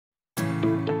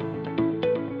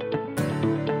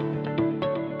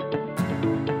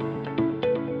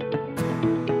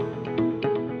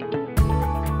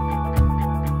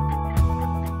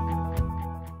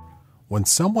When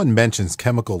someone mentions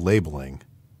chemical labeling,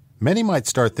 many might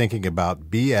start thinking about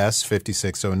BS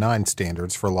 5609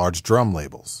 standards for large drum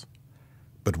labels.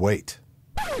 But wait,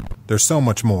 there's so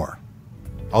much more.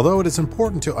 Although it is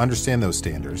important to understand those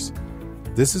standards,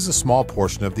 this is a small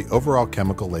portion of the overall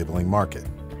chemical labeling market.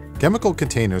 Chemical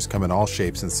containers come in all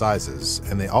shapes and sizes,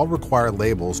 and they all require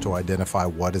labels to identify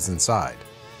what is inside.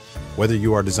 Whether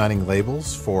you are designing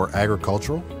labels for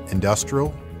agricultural,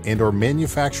 industrial, and/or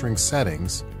manufacturing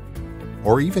settings,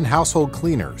 or even household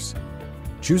cleaners,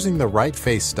 choosing the right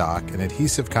face stock and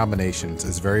adhesive combinations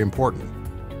is very important.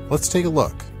 Let's take a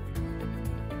look.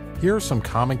 Here are some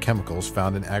common chemicals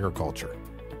found in agriculture.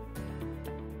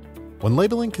 When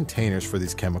labeling containers for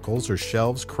these chemicals or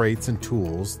shelves, crates, and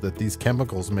tools that these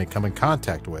chemicals may come in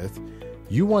contact with,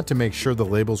 you want to make sure the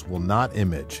labels will not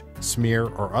image, smear,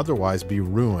 or otherwise be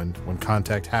ruined when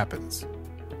contact happens.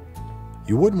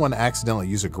 You wouldn't want to accidentally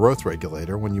use a growth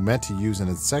regulator when you meant to use an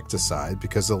insecticide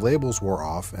because the labels wore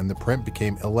off and the print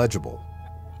became illegible.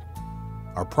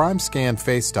 Our Prime Scan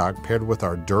face stock paired with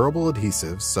our durable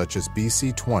adhesives such as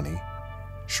BC20,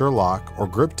 Sherlock, or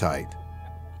Grip Tight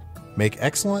make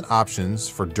excellent options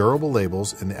for durable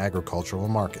labels in the agricultural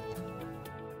market.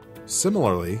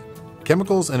 Similarly,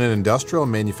 chemicals in an industrial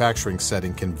manufacturing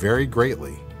setting can vary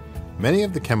greatly. Many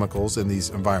of the chemicals in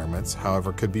these environments,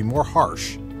 however, could be more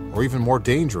harsh or even more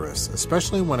dangerous,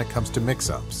 especially when it comes to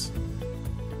mix-ups.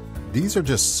 These are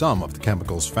just some of the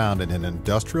chemicals found in an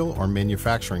industrial or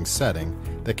manufacturing setting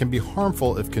that can be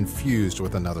harmful if confused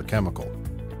with another chemical.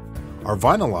 Our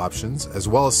vinyl options, as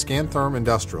well as Scantherm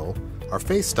Industrial, are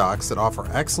face stocks that offer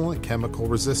excellent chemical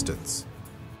resistance.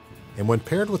 And when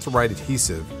paired with the right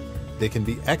adhesive, they can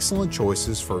be excellent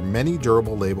choices for many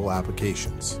durable label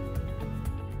applications.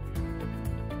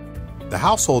 The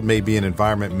household may be an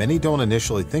environment many don't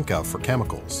initially think of for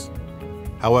chemicals.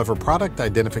 However, product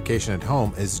identification at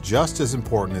home is just as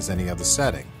important as any other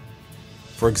setting.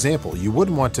 For example, you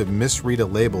wouldn't want to misread a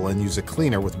label and use a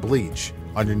cleaner with bleach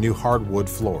on your new hardwood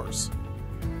floors.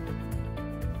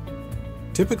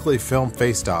 Typically, film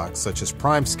face stocks such as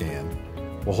Prime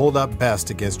Scan will hold up best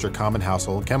against your common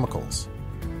household chemicals.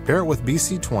 Pair it with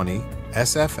BC20,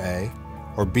 SFA,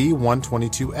 or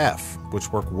B122F,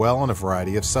 which work well on a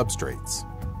variety of substrates.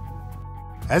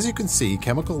 As you can see,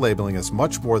 chemical labeling is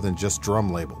much more than just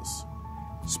drum labels.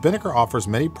 Spinnaker offers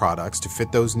many products to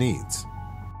fit those needs.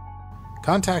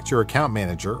 Contact your account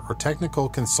manager or technical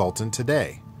consultant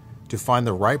today to find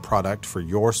the right product for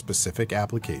your specific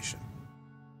application.